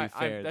trade. Let's be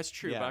fair. That's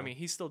true, but I mean,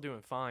 he's still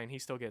doing fine. He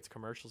still gets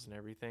commercials and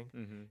everything.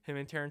 Mm-hmm. Him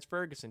and Terrence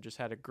Ferguson just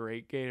had a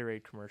great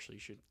Gatorade commercial. You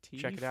should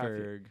check it out.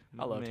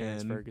 I love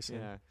Terrence Ferguson.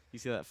 Yeah, you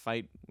see that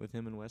fight with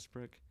him and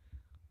Westbrook?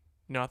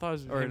 No, I thought it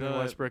was him and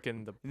Westbrook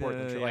and the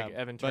Portland,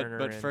 Evan Turner.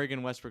 But Ferg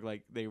and Westbrook,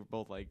 they were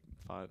both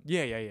fought.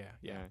 Yeah.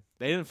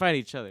 They didn't fight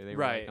each other. They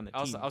were on the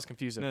team. I was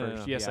confused at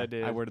first. Yes, I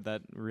did. I worded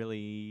that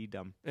really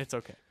dumb. It's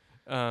okay.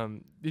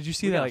 Did you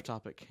see that? Off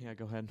topic. Yeah,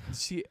 go ahead.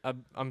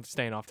 I'm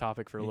staying off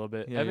topic for a little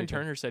bit. Yeah, Evan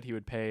Turner said he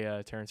would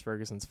pay Terrence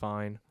Ferguson's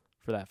fine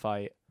for that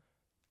fight.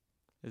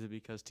 Is it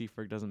because T.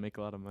 Ferg doesn't make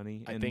a lot of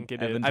money? I think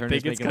it is. I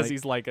think it's because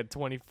he's a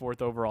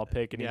 24th overall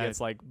pick and he gets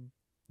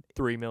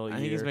 $3 million. I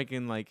think he's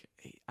making I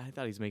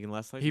thought he's making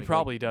less. He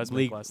probably does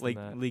make less than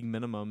that. League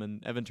minimum,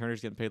 and Evan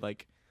Turner's getting paid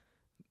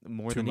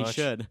more than he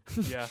should.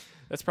 Yeah,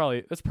 that's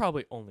probably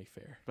only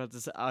fair. But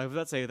I was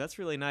about to say that's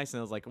really nice, and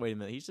I was like, wait a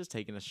minute, he's just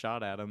taking a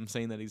shot at him,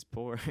 saying that he's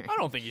poor. I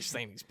don't think he's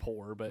saying he's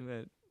poor, but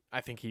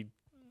I think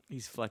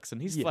he's flexing.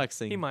 He's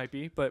flexing. He might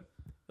be, but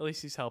at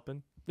least he's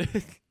helping.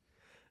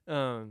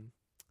 All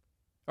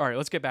right,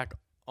 let's get back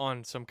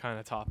on some kind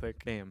of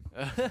topic. Bam.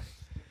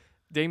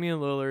 Damian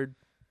Lillard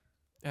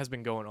has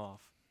been going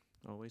off.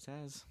 Always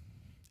has.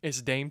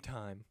 It's Dame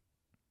time.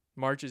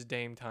 March is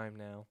Dame time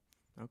now.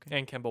 Okay.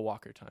 And Kemba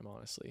Walker time,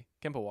 honestly.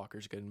 Kemba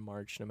Walker's good in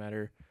March no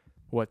matter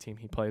what team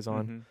he plays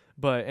on. Mm-hmm.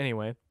 But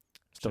anyway,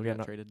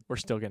 traded. We're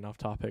still getting off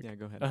topic. Yeah,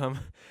 go ahead.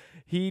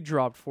 He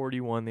dropped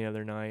 41 the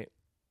other night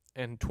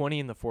and 20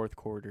 in the fourth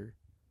quarter.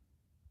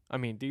 I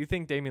mean, do you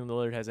think Damian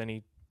Lillard has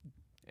any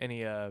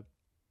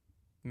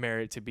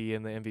merit to be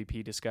in the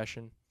MVP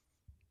discussion?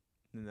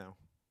 No.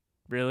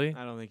 Really?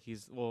 I don't think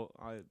he's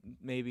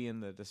maybe in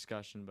the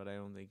discussion, but I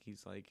don't think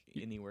he's like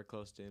anywhere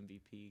close to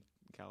MVP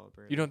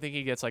caliber. You don't think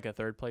he gets like a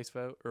third place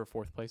vote or a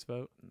fourth place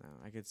vote? No,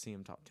 I could see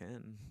him top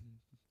 10.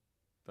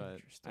 But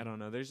I don't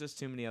know. There's just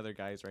too many other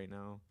guys right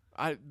now.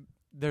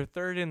 They're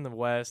third in the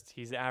West.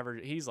 He's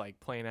average. He's like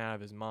playing out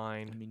of his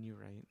mind. I mean, you're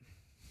right.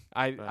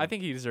 I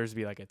think he deserves to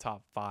be like a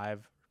top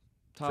 5.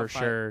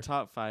 Sure.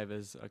 Top 5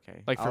 is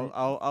okay. Like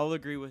I'll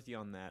agree with you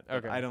on that.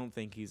 Okay. I don't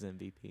think he's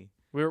MVP.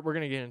 We're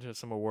gonna get into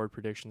some award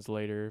predictions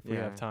later if we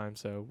have time,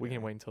 so we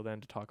can wait until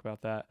then to talk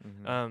about that.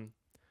 Mm-hmm.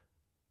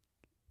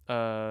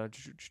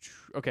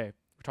 Okay,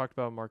 we talked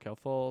about Markelle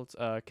Fultz.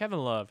 Kevin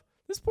Love,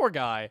 this poor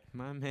guy.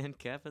 My man,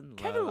 Kevin Love.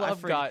 Kevin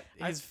Love got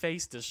his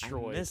face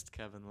destroyed. I missed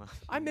Kevin Love.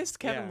 I missed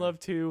Kevin Love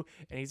too,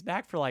 and he's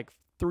back for like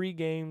 3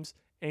 games,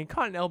 and he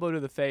caught an elbow to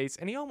the face,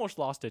 and he almost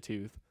lost a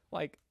tooth.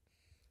 Like,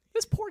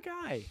 this poor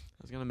guy.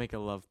 I was gonna make a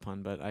love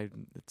pun, but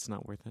it's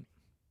not worth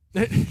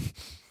it.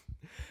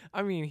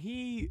 I mean,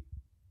 he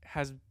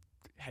has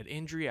had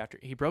injury after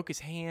he broke his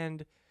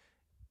hand.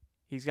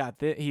 He's got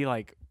he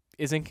like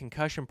is in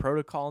concussion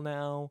protocol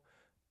now.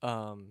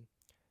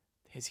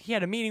 He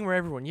had a meeting where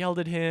everyone yelled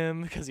at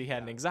him because he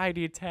had an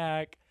anxiety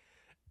attack.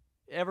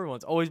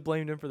 Everyone's always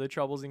blamed him for the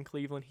troubles in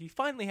Cleveland. He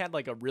finally had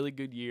like a really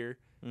good year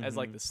as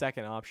like the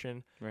second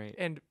option. Right.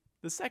 And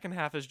the second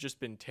half has just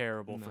been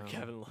terrible for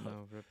Kevin Love.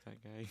 No, rip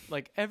that guy.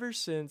 Like ever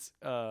since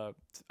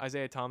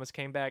Isaiah Thomas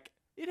came back,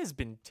 it has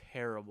been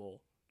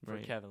terrible for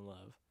Kevin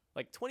Love.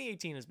 Like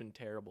 2018 has been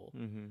terrible.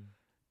 Mm-hmm.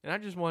 And I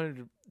just wanted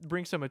to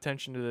bring some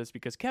attention to this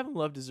because Kevin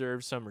Love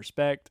deserves some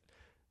respect.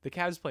 The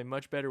Cavs play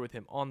much better with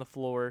him on the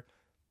floor.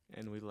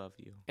 And we love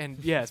you. And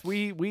yes,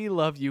 we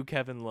love you,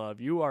 Kevin Love.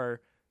 You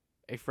are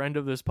a friend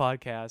of this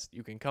podcast.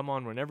 You can come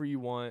on whenever you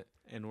want.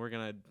 And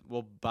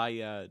we'll buy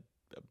you a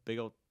big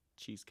old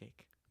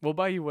cheesecake. We'll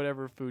buy you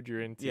whatever food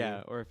you're into.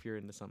 Yeah, or if you're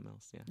into something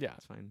else. Yeah,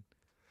 it's fine.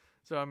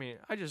 So, I mean,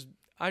 I just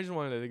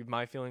wanted to give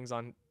my feelings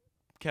on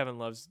Kevin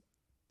Love's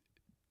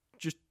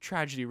just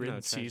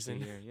tragedy-ridden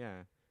season. Yeah.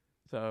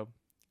 So,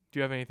 do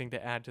you have anything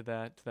to add to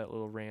that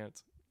little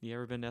rant? You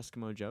ever been to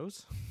Eskimo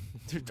Joe's?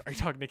 Dude, are you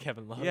talking to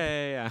Kevin Love?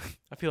 Yeah.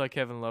 I feel like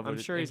Kevin Love would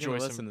I'm sure he's enjoy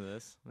gonna listen to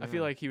this. I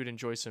feel like he would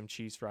enjoy some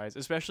cheese fries,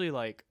 especially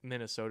like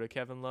Minnesota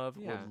Kevin Love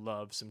would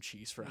love some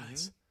cheese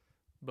fries.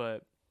 Mm-hmm.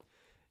 But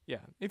yeah,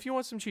 if you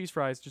want some cheese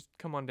fries, just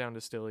come on down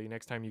to Stilly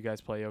next time you guys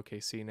play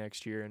OKC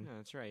next year, and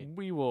that's right.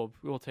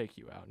 We'll take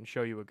you out and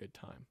show you a good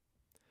time.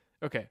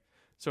 Okay,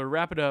 so to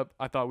wrap it up,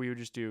 I thought we would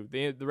just do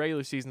the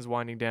regular season's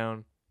winding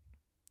down.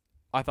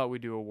 I thought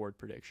we'd do award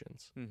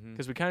predictions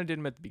because we kind of did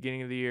them at the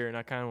beginning of the year, and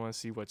I kind of want to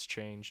see what's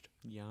changed.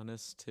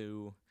 Giannis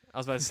too. I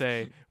was about to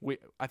say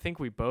I think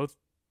we both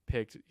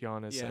picked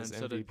Giannis as and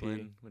so MVP. did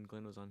Glenn, when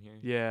Glenn was on here.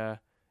 Yeah,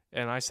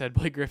 and I said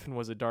Blake Griffin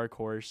was a dark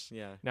horse.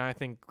 Yeah. Now I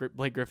think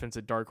Blake Griffin's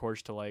a dark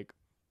horse to like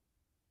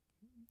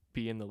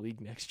be in the league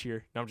next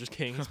year. No, I'm just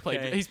kidding.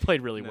 He's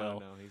played really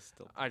well. No, he's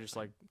still. I just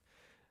like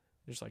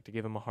to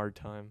give him a hard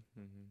time.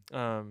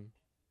 Mm-hmm.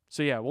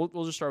 So yeah,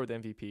 we'll just start with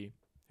MVP.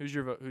 Who's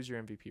your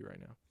MVP right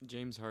now?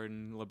 James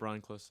Harden,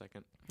 LeBron close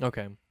second.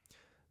 Okay.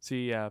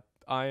 See, yeah,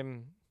 I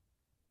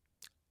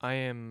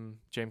am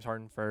James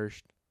Harden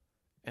first,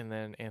 and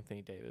then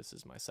Anthony Davis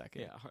is my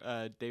second.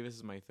 Yeah, Davis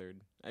is my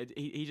third.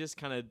 He just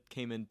kind of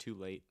came in too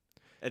late.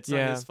 It's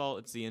not his fault.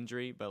 It's the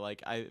injury. But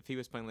like, if he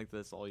was playing like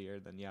this all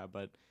year, then yeah.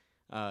 But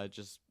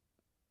just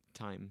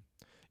time.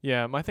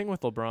 Yeah, my thing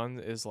with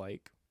LeBron is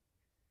like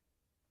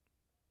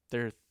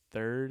they're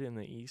third in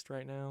the East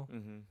right now.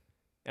 Mm-hmm.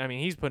 I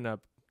mean, he's putting up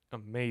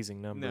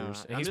amazing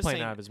numbers, and he's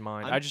playing out of his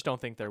mind. I just don't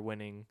think they're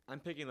winning. I'm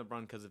picking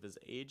LeBron because of his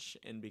age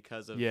and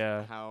because of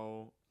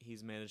how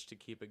he's managed to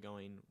keep it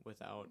going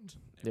without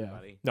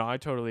everybody. No, I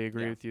totally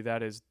agree with you.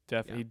 That is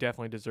he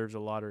definitely deserves a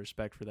lot of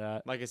respect for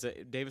that. Like I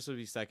said, Davis would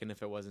be second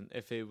if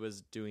it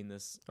was doing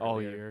this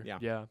all year.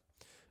 Yeah.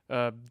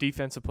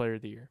 Defensive player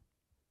of the year.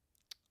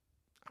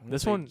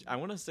 I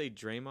want to say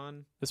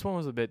Draymond. This one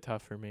was a bit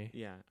tough for me.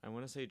 Yeah, I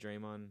want to say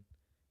Draymond,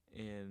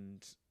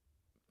 and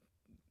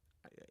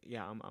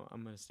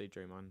I'm gonna say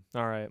Draymond.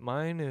 All right,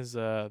 mine is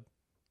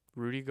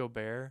Rudy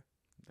Gobert.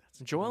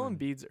 Joel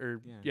Embiid's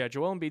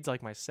Joel Embiid's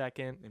like my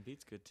second.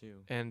 Embiid's good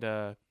too. And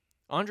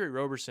Andre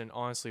Roberson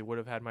honestly would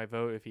have had my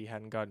vote if he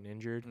hadn't gotten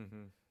injured.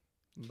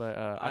 Mm-hmm. But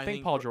I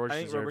think Paul George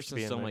deserves Roberson to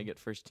be in still there. might get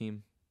first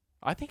team.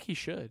 I think he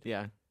should.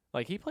 Yeah,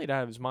 like he played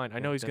out of his mind. I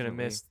know he's definitely.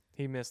 gonna miss.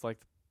 He missed like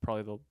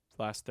probably the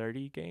last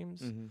 30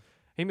 games. Mm-hmm.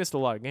 He missed a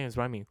lot of games,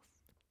 but I mean,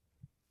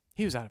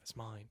 he was out of his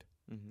mind.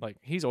 Mm-hmm. Like,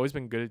 he's always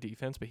been good at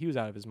defense, but he was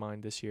out of his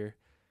mind this year.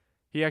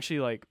 He actually,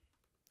 like,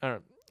 I don't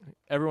know.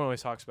 Everyone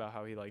always talks about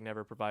how he, like,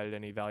 never provided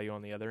any value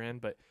on the other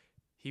end, but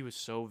he was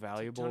so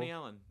valuable. Tony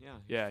Allen, yeah.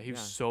 Yeah, he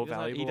was so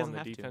valuable on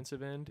the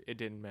defensive end. It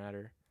didn't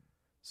matter.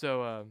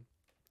 So,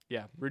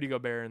 yeah, Rudy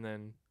Gobert and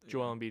then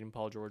Joel Embiid and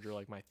Paul George are,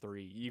 like, my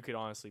 3. You could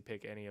honestly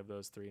pick any of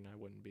those 3, and I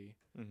wouldn't be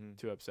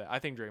too upset. I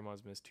think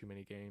Draymond's missed too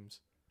many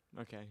games.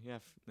 Okay, yeah,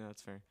 no,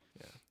 that's fair.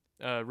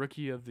 Yeah.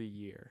 Rookie of the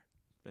year.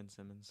 Ben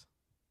Simmons.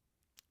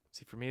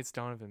 See, for me, it's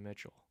Donovan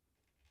Mitchell.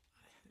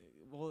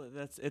 Well,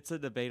 it's a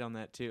debate on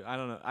that too. I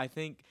don't know. I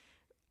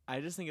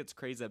just think it's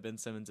crazy that Ben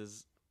Simmons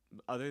is,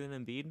 other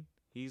than Embiid,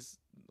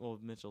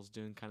 Mitchell's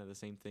doing kind of the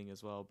same thing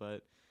as well.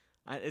 But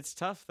it's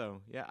tough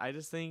though. Yeah, I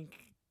just think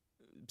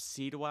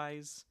seed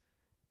wise,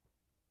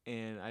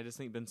 and I just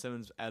think Ben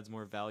Simmons adds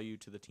more value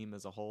to the team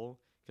as a whole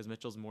because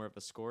Mitchell's more of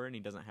a scorer and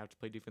he doesn't have to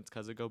play defense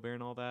because of Gobert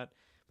and all that.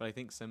 But I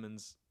think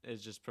Simmons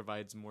just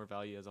provides more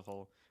value as a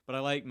whole. But I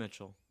like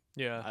Mitchell.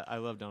 Yeah, I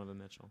love Donovan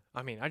Mitchell.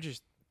 I mean,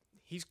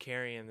 he's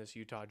carrying this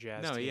Utah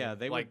Jazz team. Yeah,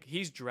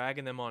 he's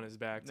dragging them on his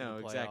back to the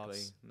playoffs. Exactly.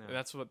 No.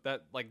 That's what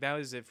that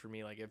is it for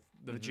me. Like, if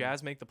the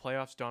Jazz make the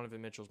playoffs,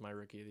 Donovan Mitchell's my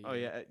rookie of the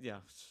year. Oh yeah,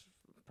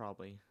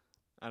 probably.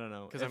 I don't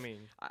know. Because I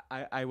mean,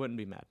 I wouldn't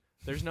be mad.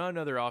 There's not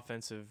another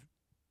offensive,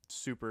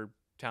 super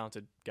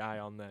talented guy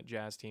on that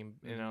Jazz team,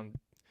 and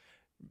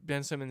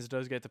Ben Simmons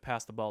does get to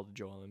pass the ball to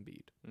Joel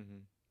Embiid.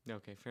 Mm-hmm.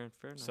 Okay, fair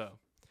enough. So,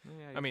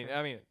 I mean,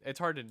 it's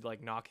hard to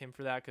like knock him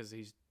for that because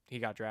he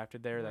got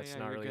drafted there. That's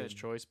not really his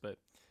choice, but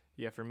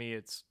yeah, for me,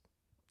 it's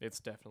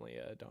definitely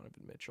Donovan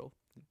Mitchell.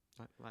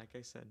 Like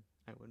I said,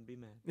 I wouldn't be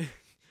mad.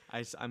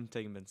 I'm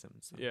taking Ben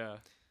Simmons. So. Yeah,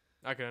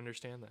 I can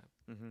understand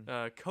that.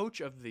 Mm-hmm.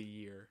 Coach of the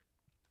year.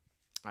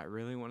 I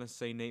really want to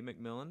say Nate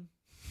McMillan,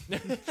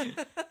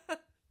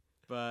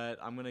 but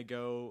I'm gonna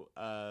go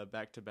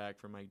back to back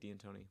for Mike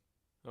D'Antoni.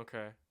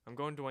 Okay, I'm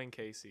going Dwayne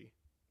Casey.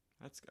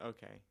 That's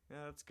okay. Yeah,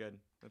 that's good.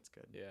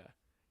 Yeah,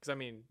 because I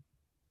mean,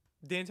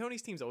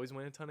 D'Antoni's teams always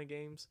win a ton of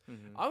games.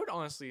 Mm-hmm. I would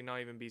honestly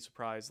not even be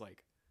surprised.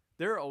 Like,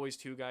 there are always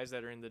 2 guys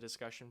that are in the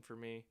discussion for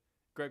me: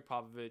 Greg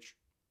Popovich,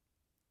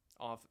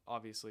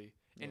 obviously,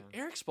 and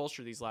Eric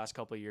Spoelstra these last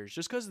couple of years.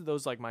 Just because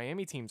those like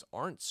Miami teams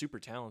aren't super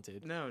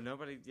talented. No,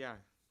 nobody. Yeah.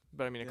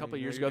 But I mean, a couple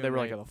of years ago, they were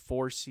like a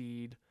 4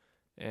 seed,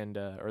 and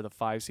or the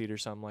 5 seed or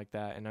something like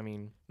that. And I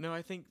mean, no,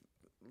 I think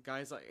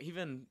guys like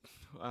even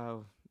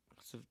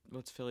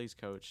what's Philly's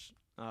coach?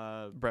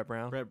 Brett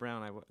Brown. Brett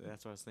Brown.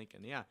 That's what I was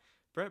thinking. Yeah,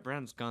 Brett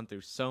Brown's gone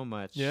through so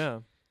much. Yeah,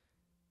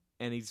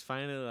 and he's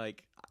finally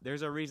like,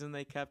 there's a reason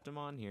they kept him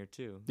on here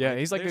too. Yeah,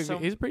 he's like he's a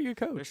pretty good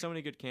coach. There's so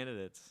many good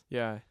candidates.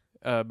 Yeah,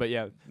 but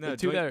yeah, the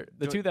two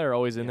that are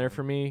always in there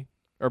for me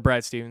are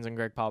Brad Stevens and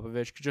Greg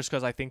Popovich, just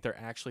because I think they're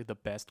actually the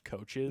best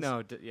coaches.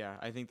 No,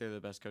 I think they're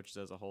the best coaches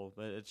as a whole,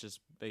 but it's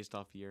just based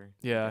off year.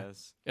 Yeah,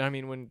 and I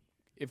mean,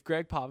 if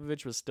Greg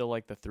Popovich was still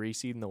like the 3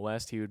 seed in the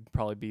West, he would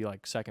probably be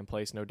like second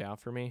place, no doubt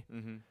for me.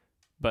 Mm-hmm.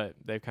 But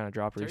they've kind of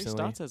dropped Terry recently.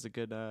 Stotts has a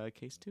good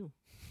case too.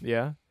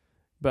 Yeah,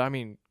 but I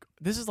mean,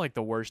 this is like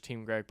the worst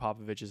team Greg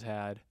Popovich has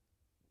had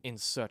in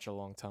such a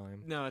long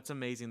time. No, it's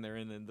amazing they're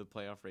in the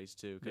playoff race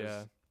too.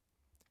 Yeah.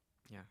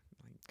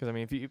 Because I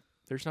mean,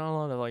 there's not a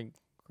lot of like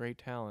great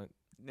talent.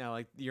 No,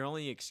 like your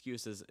only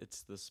excuse is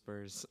it's the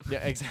Spurs. Yeah,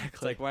 exactly.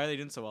 It's like, why are they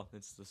doing so well?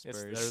 It's the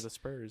Spurs. They're the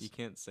Spurs. You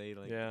can't say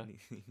like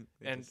anything.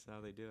 And just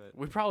how they do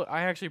it.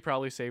 I actually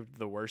probably saved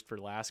the worst for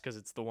last because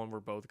it's the one we're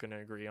both going to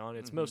agree on.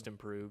 It's most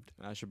improved.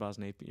 Shabazz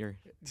Napier.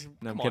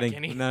 No, I'm Come kidding. On,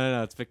 Kenny.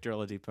 No, it's Victor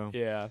Oladipo.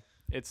 Yeah,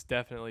 it's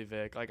definitely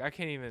Vic. Like, I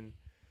can't even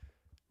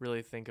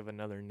really think of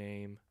another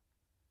name.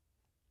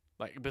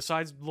 Like,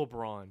 besides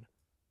LeBron.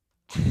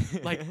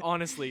 Like,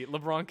 honestly,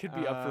 LeBron could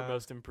be up for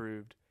most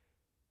improved.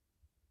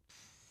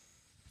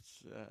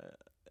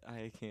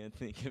 I can't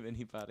think of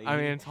anybody. I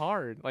mean, it's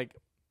hard. Like,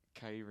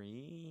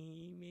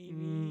 Kyrie,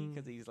 maybe?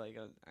 Because he's like,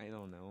 I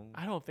don't know.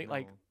 I don't think,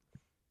 I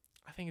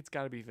think it's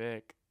got to be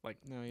Vic. Like,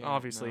 no,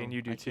 obviously, and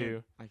you do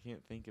too. I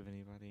can't think of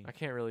anybody. I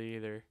can't really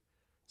either.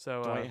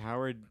 So Dwight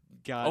Howard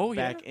got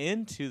back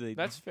into the.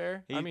 That's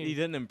fair. I mean, he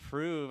didn't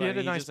improve. He had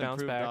a nice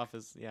bounce back. Off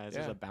his, it's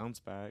just a bounce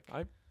back.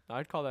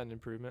 I'd call that an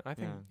improvement. I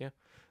think. Yeah.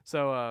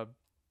 So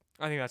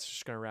I think that's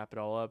just gonna wrap it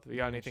all up. You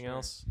got anything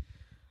else?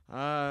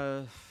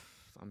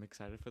 I'm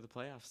excited for the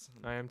playoffs.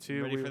 I am too.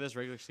 I'm ready for this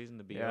regular season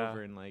to be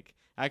over, and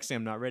actually,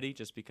 I'm not ready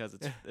just because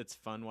it's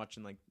fun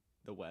watching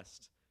the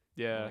West.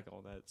 Yeah, and,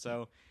 all that.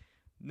 So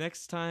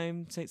next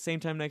time, same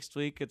time next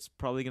week, it's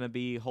probably gonna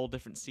be whole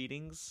different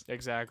seedings.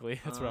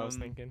 Exactly. That's what I was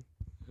thinking.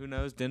 Who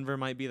knows? Denver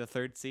might be the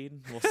 3rd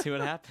seed. We'll see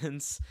what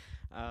happens.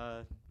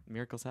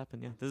 Miracles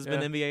happen. Yeah. This has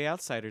been NBA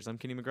Outsiders. I'm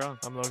Kenny McGraw.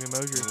 I'm Logan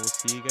Mosier. We'll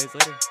see you guys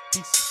later.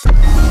 Peace.